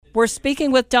We're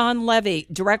speaking with Don Levy,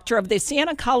 director of the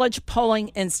Siena College Polling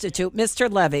Institute. Mr.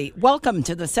 Levy, welcome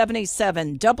to the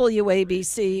 77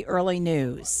 WABC Early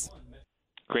News.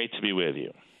 Great to be with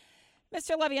you.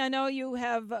 Mr. Levy, I know you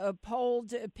have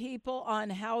polled people on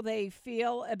how they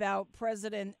feel about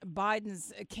President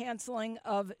Biden's canceling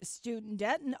of student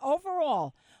debt. And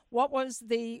overall, what was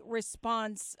the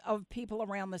response of people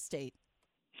around the state?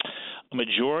 A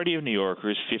majority of New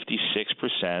Yorkers,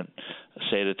 56%,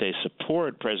 say that they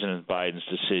support President Biden's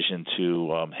decision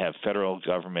to have federal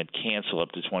government cancel up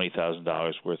to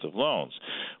 $20,000 worth of loans.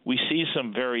 We see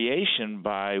some variation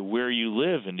by where you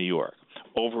live in New York.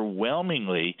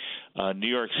 Overwhelmingly, New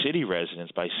York City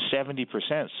residents, by 70%,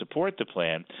 support the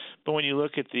plan. But when you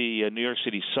look at the New York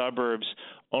City suburbs,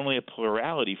 only a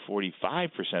plurality, 45%,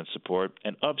 support,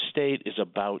 and upstate is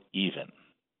about even.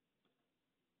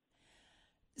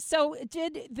 So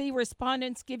did the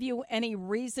respondents give you any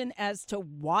reason as to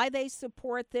why they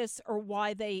support this or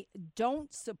why they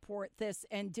don't support this?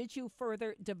 And did you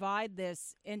further divide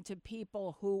this into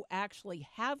people who actually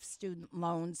have student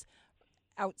loans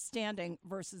outstanding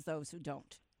versus those who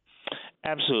don't?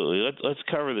 Absolutely. Let's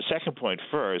cover the second point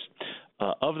first.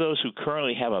 Of those who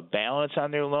currently have a balance on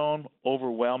their loan,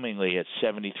 overwhelmingly at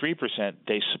 73%,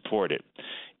 they support it.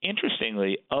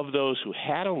 Interestingly, of those who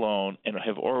had a loan and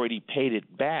have already paid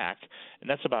it back, and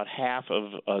that's about half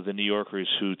of the New Yorkers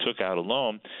who took out a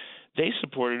loan, they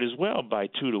support it as well by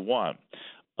 2-1.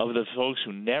 Of the folks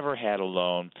who never had a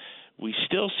loan, we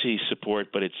still see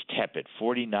support, but it's tepid,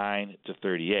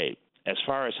 49-38. As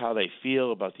far as how they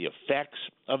feel about the effects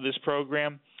of this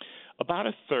program, about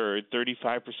a third,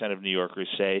 35% of New Yorkers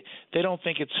say they don't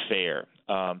think it's fair.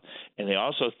 And they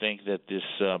also think that this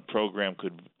program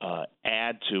could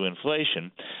add to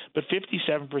inflation. But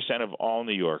 57% of all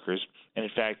New Yorkers, and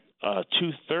in fact,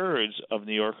 two-thirds of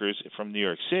New Yorkers from New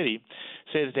York City,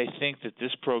 say that they think that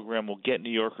this program will get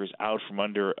New Yorkers out from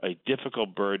under a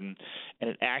difficult burden, and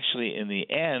it actually, in the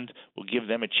end, will give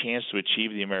them a chance to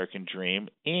achieve the American dream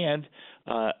and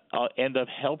end up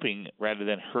helping rather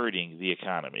than hurting the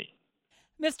economy.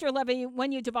 Mr. Levy,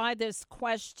 when you divide this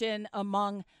question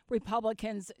among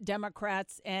Republicans,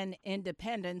 Democrats, and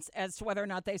independents as to whether or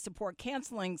not they support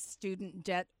canceling student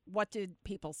debt, what did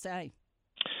people say?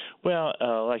 Well,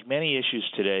 like many issues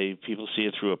today, people see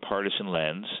it through a partisan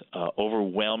lens.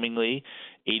 Overwhelmingly,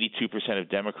 82% of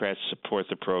Democrats support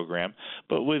the program.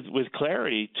 But with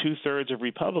clarity, two-thirds of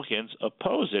Republicans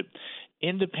oppose it.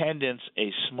 Independents,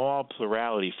 a small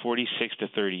plurality,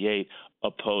 46-38,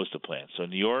 oppose the plan. So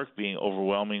New York being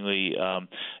overwhelmingly a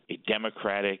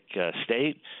Democratic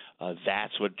state,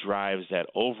 that's what drives that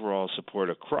overall support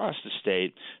across the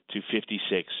state to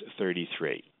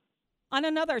 56-33. On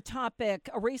another topic,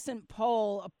 a recent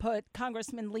poll put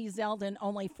Congressman Lee Zeldin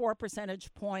only 4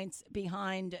 percentage points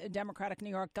behind Democratic New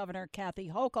York Governor Kathy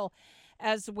Hochul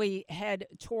as we head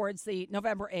towards the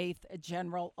November 8th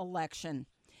general election.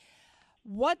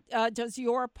 What does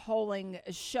your polling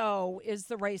show? Is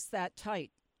the race that tight?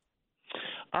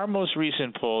 Our most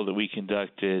recent poll that we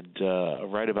conducted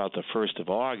right about the 1st of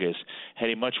August had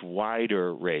a much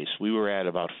wider race. We were at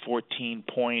about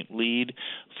 14-point lead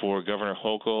for Governor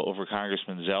Hochul over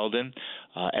Congressman Zeldin.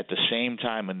 At the same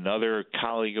time, another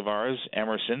colleague of ours,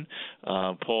 Emerson,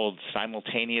 polled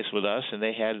simultaneous with us, and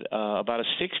they had about a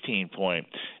 16-point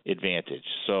advantage.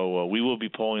 So we will be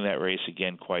polling that race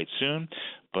again quite soon,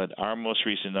 but our most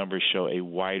recent numbers show a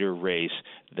wider race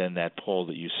than that poll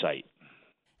that you cite.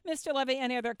 Mr. Levy,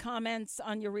 any other comments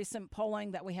on your recent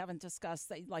polling that we haven't discussed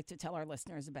that you'd like to tell our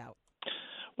listeners about?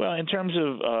 Well, in terms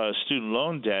of student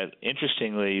loan debt,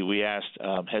 interestingly, we asked,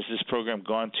 has this program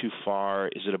gone too far?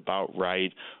 Is it about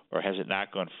right? Or has it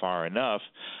not gone far enough?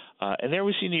 And there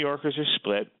we see New Yorkers are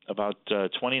split. About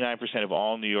 29% of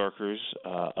all New Yorkers,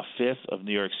 a fifth of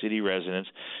New York City residents,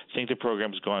 think the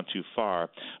program's gone too far.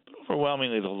 But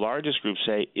overwhelmingly, the largest group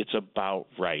say it's about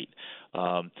right.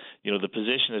 The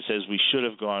position that says we should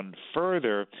have gone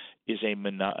further is a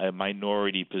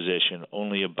minority position.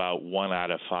 Only about 1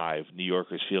 out of 5 New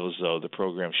Yorkers feel as though the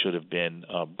program should have been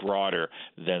broader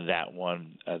than that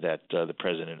one that the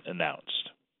president announced.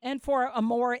 And for a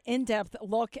more in-depth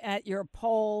look at your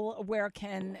poll, where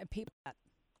can people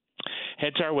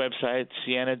head to our website,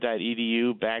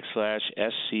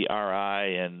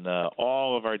 siena.edu/SCRI, and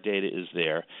all of our data is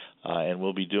there. And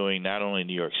we'll be doing not only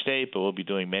New York State, but we'll be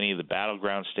doing many of the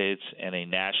battleground states and a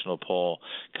national poll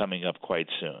coming up quite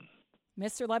soon.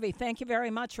 Mr. Levy, thank you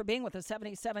very much for being with the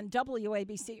 77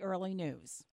 WABC Early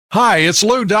News. Hi, it's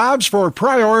Lou Dobbs for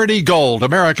Priority Gold,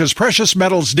 America's precious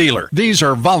metals dealer. These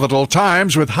are volatile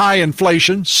times with high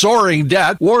inflation, soaring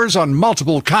debt, wars on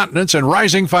multiple continents, and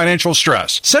rising financial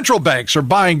stress. Central banks are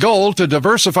buying gold to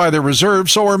diversify their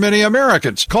reserves, so are many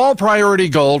Americans. Call Priority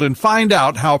Gold and find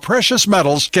out how precious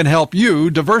metals can help you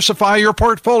diversify your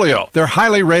portfolio. They're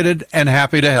highly rated and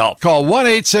happy to help. Call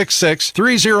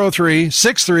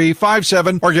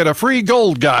 1-866-303-6357 or get a free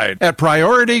gold guide at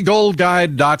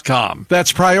PriorityGoldGuide.com.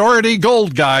 That's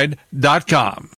PriorityGoldGuide.com.